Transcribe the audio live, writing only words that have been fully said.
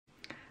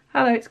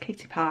Hello, it's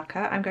Katie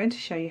Parker. I'm going to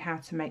show you how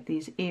to make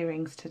these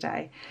earrings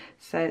today.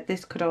 So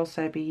this could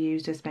also be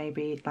used as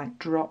maybe like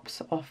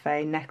drops off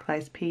a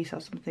necklace piece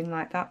or something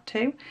like that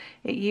too.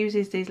 It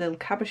uses these little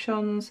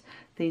cabochons,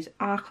 these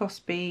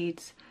Arcos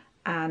beads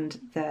and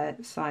the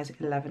size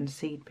 11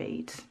 seed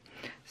beads.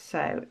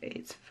 So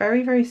it's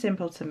very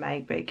simple to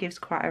make, but it gives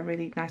quite a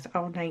really nice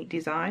ornate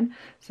design.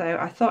 So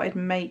I thought I'd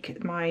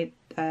make my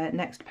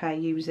next pair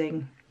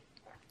using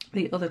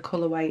the other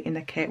colourway in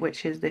the kit,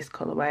 which is this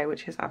colourway,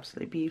 which is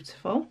absolutely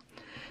beautiful.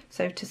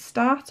 So to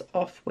start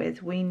off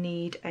with, we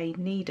need a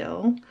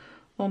needle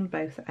on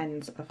both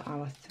ends of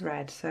our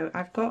thread. So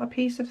I've got a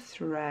piece of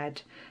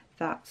thread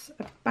that's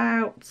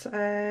about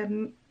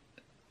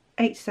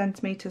 8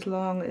 centimetres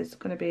long. It's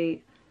going to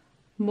be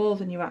more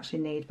than you actually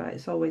need, but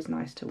it's always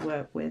nice to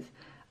work with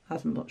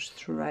as much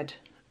thread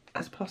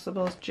as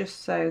possible,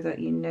 just so that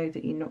you know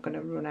that you're not going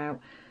to run out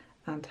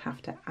and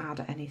have to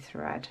add any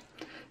thread.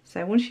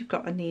 So once you've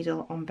got a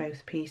needle on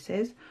both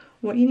pieces,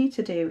 what you need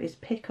to do is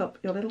pick up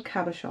your little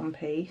cabochon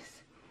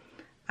piece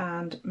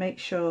and make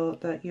sure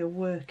that you're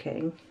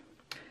working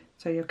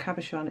so your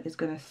cabochon is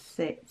going to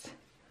sit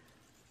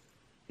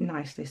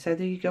nicely. So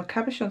your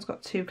cabochon's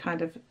got two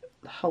kind of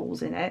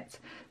holes in it,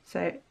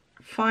 so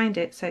find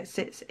it so it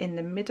sits in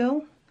the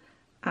middle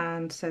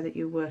and so that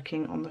you're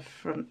working on the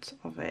front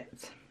of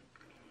it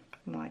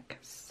like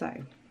so.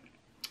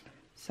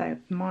 So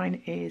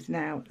mine is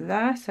now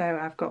there, so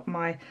I've got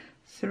my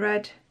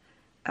thread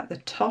at the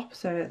top,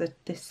 so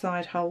at this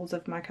side holes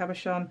of my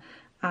cabochon,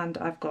 and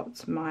I've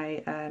got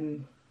my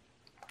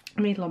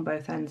needle on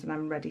both ends and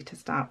I'm ready to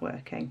start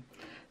working.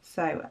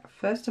 So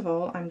first of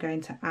all, I'm going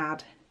to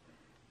add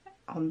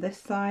on this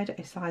side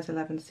a size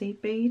 11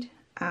 seed bead,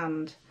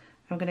 and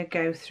I'm going to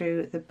go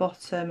through the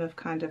bottom of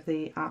kind of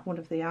one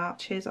of the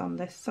arches on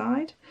this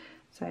side.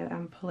 So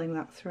I'm pulling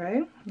that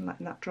through and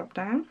letting that drop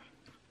down,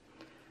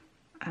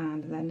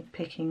 and then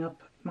picking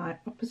up my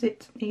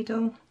opposite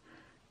needle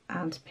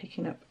and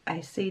picking up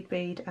a seed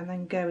bead and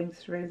then going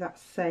through that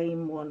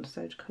same one,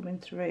 so coming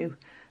through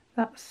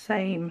that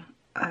same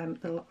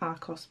little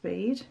Arcos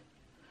bead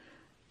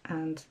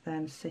and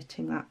then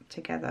sitting that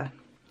together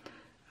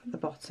at the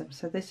bottom.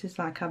 So this is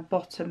like our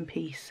bottom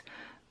piece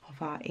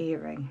of our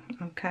earring.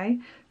 Okay,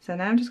 so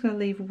now I'm just going to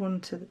leave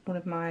one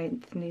of my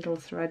needle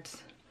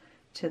threads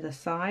to the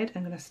side.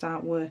 I'm going to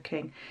start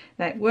working.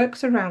 Now it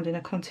works around in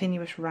a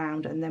continuous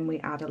round and then we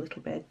add a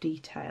little bit of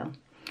detail.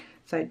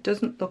 So it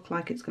doesn't look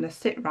like it's going to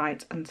sit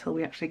right until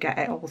we actually get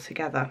it all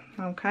together.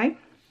 Okay,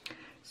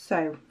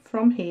 so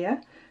from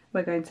here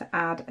we're going to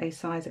add a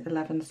size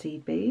 11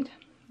 seed bead.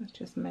 Let's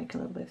just make a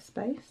little bit of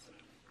space.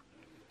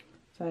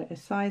 So a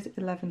size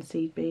 11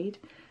 seed bead,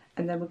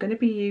 and then we're going to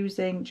be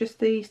using just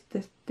these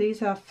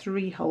are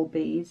 3-hole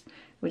beads.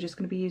 We're just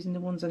going to be using the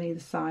ones on either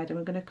side, and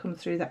we're going to come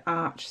through the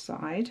arch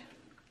side.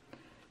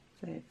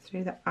 So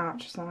through the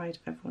arch side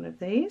of one of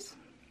these,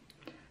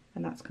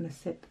 and that's going to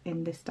sit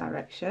in this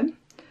direction.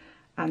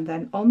 And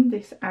then on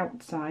this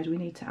outside we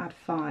need to add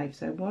 5.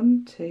 So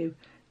 1, 2,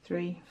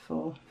 3,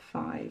 4,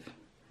 5,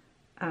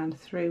 and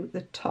through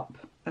the top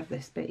of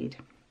this bead.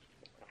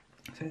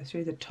 So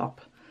through the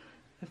top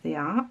of the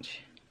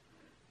arch,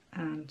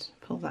 and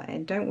pull that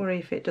in. Don't worry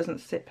if it doesn't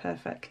sit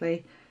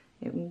perfectly,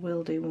 it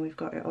will do when we've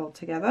got it all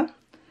together.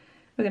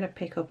 We're going to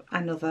pick up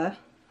another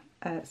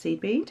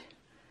seed bead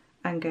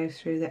and go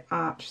through the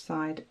arch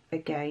side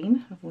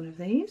again of one of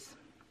these,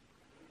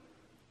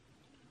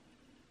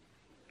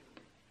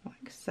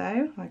 like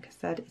so. Like I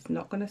said, it's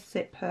not going to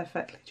sit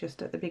perfectly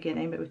just at the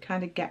beginning, but we're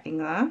kind of getting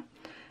there.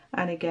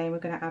 And again we're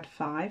going to add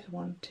 5.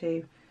 1,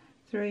 2,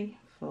 3,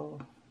 4,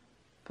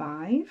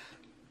 5,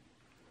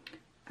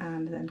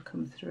 and then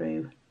come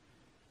through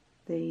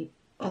the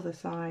other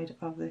side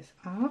of this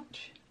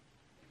arch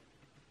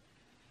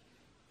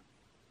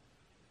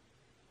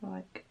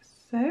like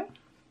so.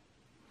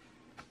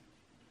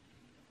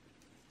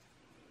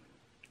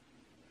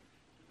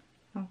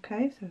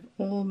 Okay, so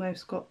we've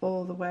almost got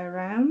all the way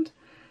around.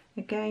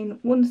 Again,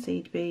 1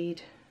 seed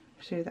bead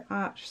through the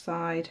arch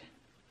side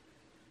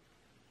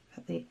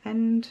at the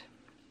end.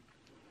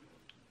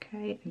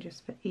 Okay, and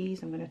just for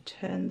ease I'm going to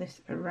turn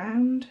this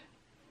around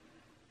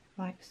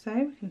like so.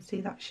 We can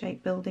see that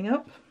shape building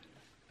up.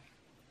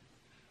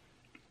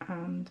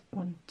 And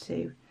 1,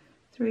 2,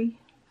 3,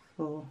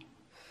 4,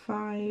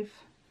 5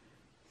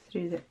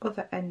 through the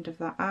other end of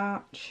that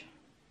arch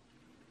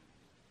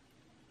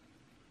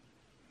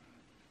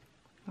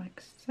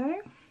like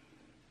so.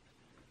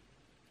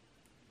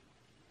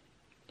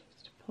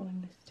 Just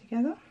pulling this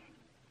together.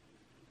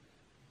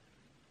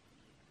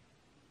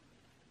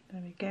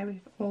 There we go,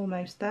 we're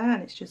almost there,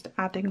 and it's just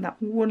adding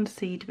that 1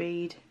 seed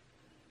bead.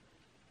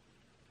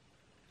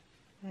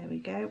 There we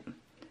go,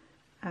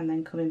 and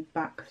then coming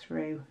back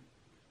through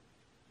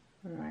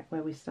right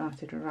where we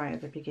started right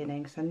at the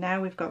beginning. So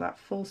now we've got that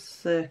full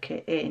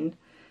circuit in,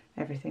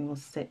 everything will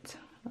sit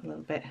a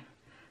little bit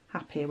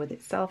happier with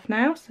itself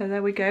now. So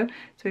there we go,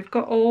 so we've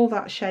got all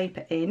that shape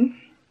in.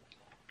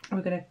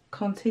 We're going to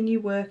continue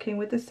working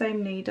with the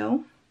same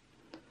needle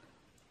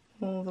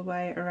all the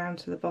way around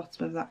to the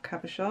bottom of that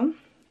cabochon,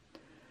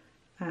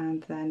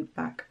 and then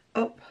back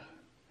up.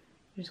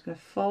 We're just going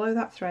to follow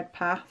that thread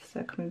path,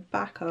 so coming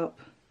back up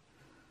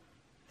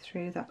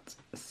through that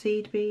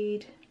seed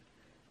bead,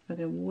 we're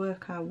going to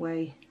work our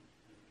way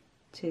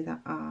to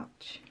that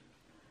arch,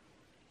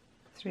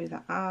 through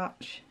that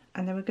arch,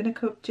 and then we're going to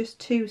cut just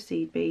 2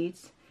 seed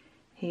beads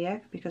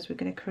here because we're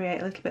going to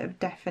create a little bit of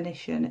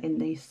definition in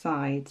these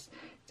sides,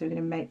 so we're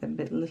going to make them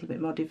a little bit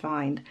more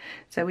defined.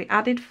 So we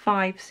added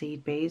 5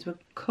 seed beads, we'll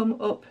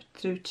come up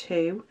through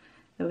 2,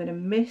 then we're going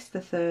to miss the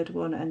 3rd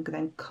one and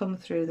then come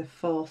through the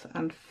 4th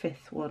and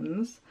 5th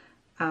ones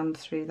and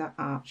through that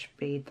arch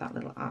bead, that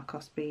little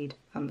Arcos bead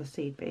and the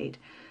seed bead.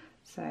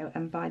 So,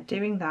 and by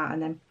doing that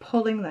and then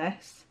pulling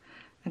this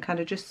and kind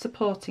of just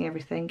supporting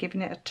everything,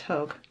 giving it a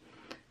tug.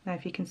 Now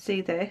if you can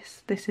see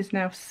this is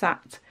now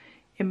sat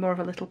in more of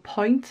a little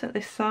point at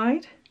this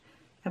side,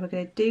 and we're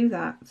going to do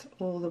that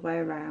all the way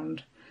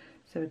around.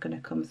 So we're going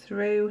to come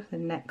through the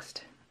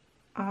next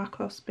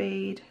Arcos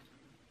bead,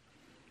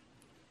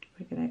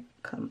 we're going to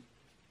come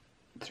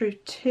through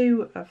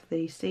 2 of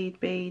the seed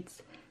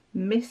beads,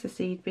 miss a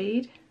seed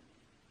bead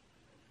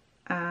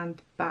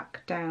and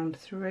back down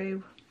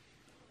through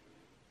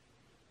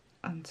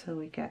until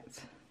we get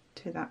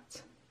to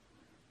that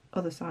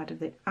other side of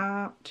the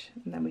arch,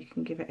 and then we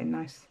can give it a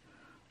nice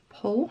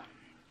pull.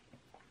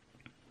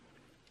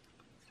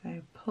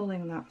 So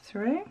pulling that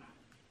through,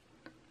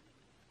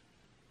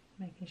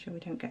 making sure we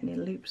don't get any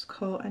loops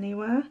caught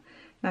anywhere.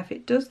 Now if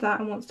it does that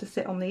and wants to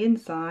sit on the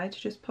inside,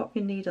 just pop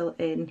your needle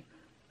in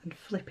and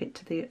flip it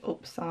to the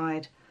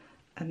upside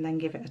and then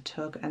give it a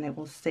tug, and it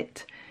will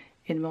sit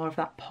in more of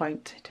that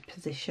pointed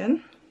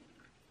position.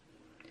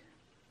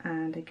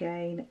 And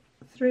again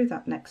through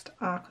that next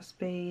Arcos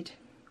bead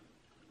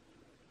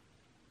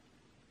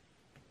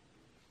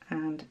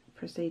and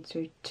proceed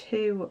through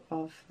 2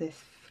 of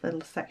this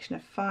little section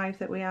of 5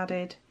 that we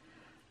added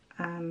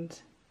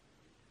and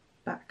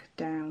back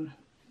down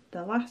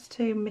the last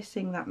 2,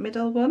 missing that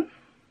middle one.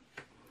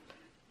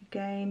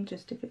 Again,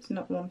 just if it's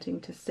not wanting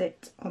to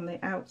sit on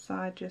the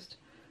outside, just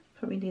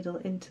put my needle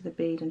into the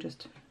bead and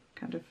just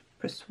kind of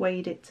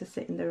persuade it to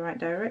sit in the right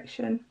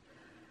direction,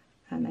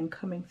 and then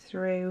coming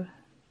through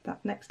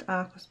that next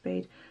Arcos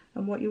bead.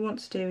 And what you want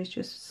to do is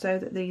just so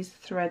that these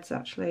threads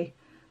actually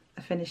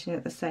are finishing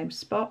at the same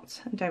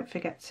spot, and don't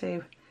forget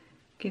to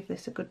give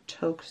this a good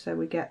tug so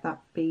we get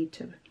that bead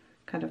to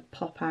kind of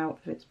pop out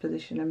of its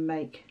position and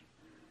make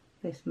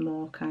this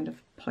more kind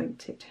of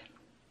pointed.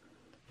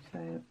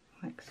 So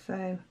like so,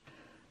 and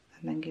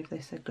then give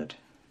this a good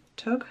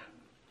tug.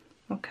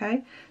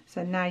 Okay,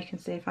 so now you can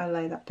see if I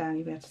lay that down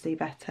you'll be able to see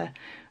better.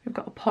 We've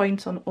got a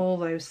point on all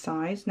those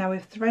sides. Now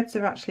if threads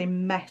are actually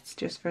met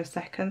just for a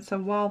second, so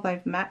while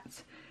they've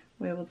met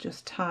we will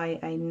just tie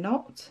a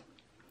knot.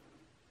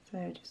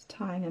 So just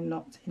tying a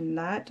knot in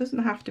there. It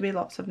doesn't have to be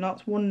lots of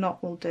knots, 1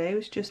 knot will do,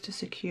 it's just to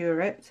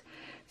secure it.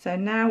 So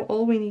now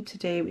all we need to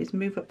do is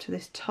move up to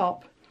this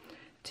top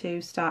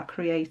to start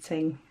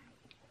creating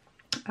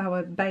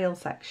our bail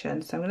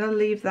section. So I'm going to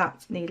leave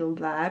that needle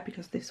there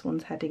because this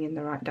one's heading in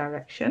the right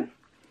direction.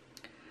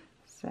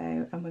 So,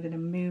 and we're going to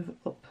move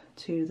up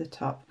to the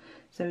top.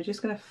 So we're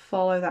just going to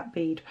follow that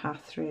bead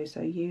path through. So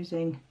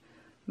using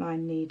my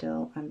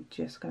needle, I'm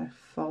just going to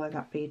follow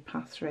that bead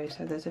path through.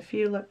 So there's a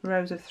few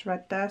rows of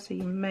thread there, so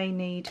you may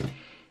need your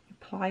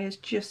pliers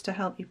just to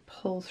help you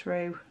pull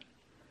through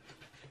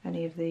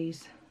any of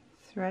these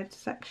thread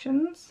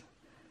sections.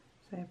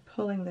 So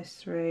pulling this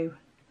through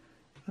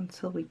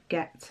until we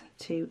get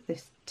to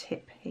this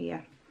tip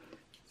here.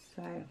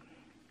 So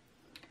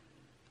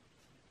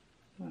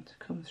you want to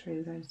come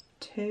through those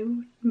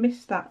 2,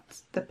 miss that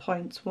the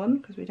points one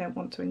because we don't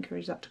want to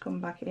encourage that to come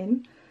back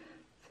in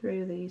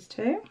through these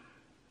 2.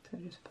 So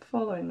just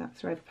following that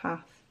thread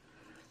path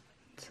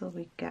until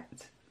we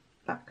get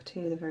back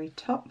to the very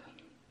top.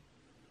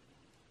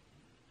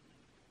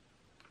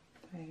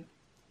 So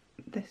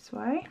this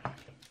way.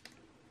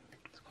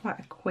 It's quite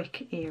a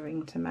quick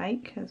earring to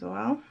make as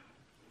well.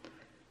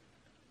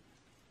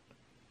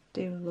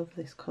 Do love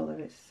this colour,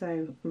 it's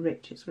so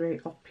rich, it's very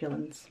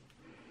opulent.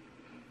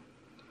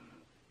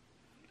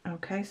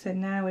 Okay, so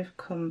now we've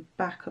come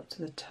back up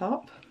to the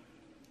top.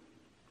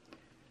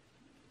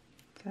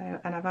 So,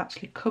 and I've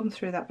actually come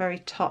through that very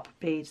top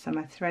bead, so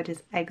my thread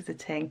is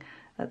exiting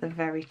at the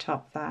very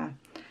top there.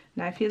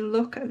 Now if you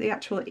look at the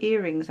actual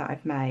earrings that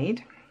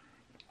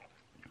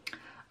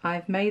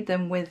I've made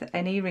them with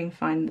an earring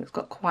finder that's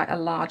got quite a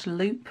large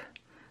loop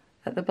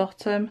at the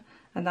bottom,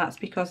 and that's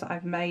because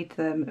I've made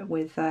them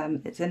with,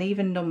 it's an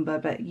even number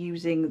but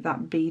using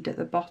that bead at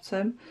the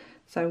bottom,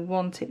 so I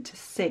want it to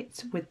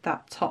sit with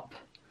that top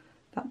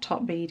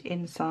bead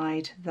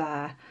inside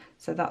there,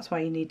 so that's why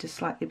you need a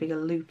slightly bigger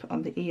loop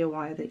on the ear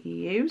wire that you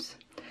use.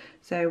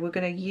 So we're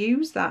going to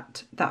use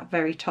that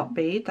very top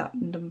bead, that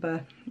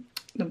number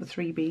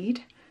 3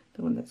 bead,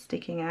 the one that's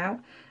sticking out,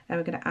 and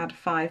we're going to add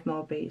 5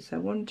 more beads. So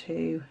 1,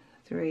 2,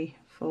 3,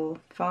 4,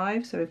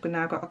 5. So we've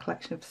now got a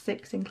collection of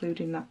 6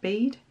 including that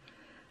bead,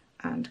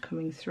 and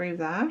coming through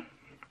there.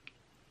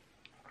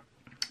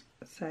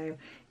 So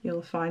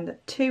you'll find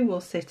that 2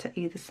 will sit at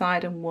either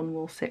side and 1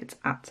 will sit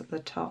at the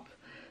top.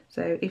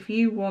 So if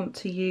you want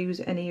to use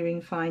an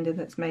earring finder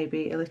that's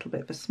maybe a little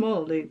bit of a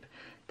smaller loop,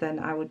 then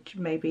I would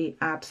maybe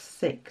add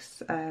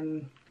 6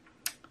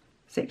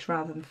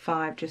 rather than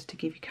 5, just to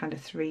give you kind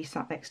of 3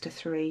 sat next to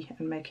 3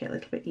 and make it a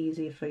little bit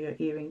easier for your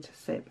earring to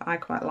sit. But I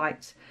quite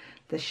liked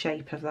the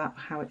shape of that,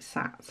 how it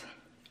sat.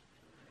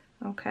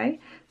 Okay,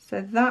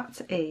 so that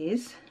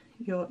is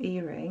your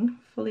earring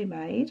fully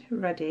made,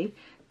 ready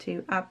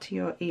to add to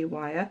your ear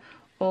wire.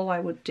 All I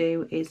would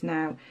do is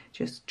now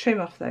just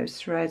trim off those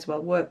threads,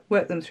 well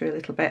work them through a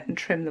little bit and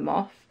trim them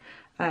off.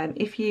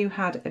 If you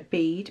had a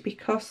bead,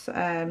 because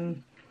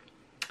I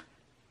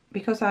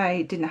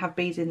didn't have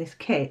beads in this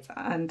kit,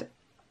 and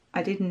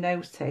I did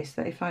notice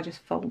that if I just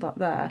fold up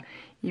there,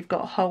 you've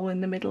got a hole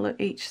in the middle at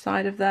each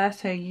side of there,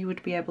 so you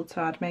would be able to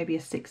add maybe a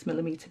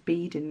 6mm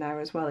bead in there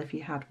as well if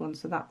you had one,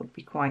 so that would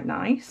be quite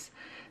nice.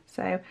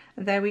 So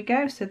there we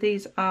go. So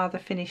these are the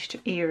finished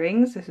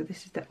earrings. So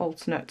this is the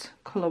alternate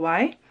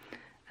colourway.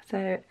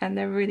 So, and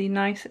they're really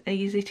nice,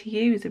 easy to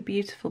use, they're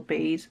beautiful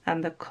beads,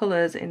 and the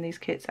colours in these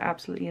kits are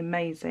absolutely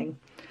amazing.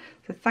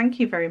 So thank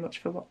you very much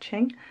for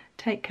watching.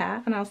 Take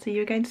care, and I'll see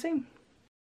you again soon.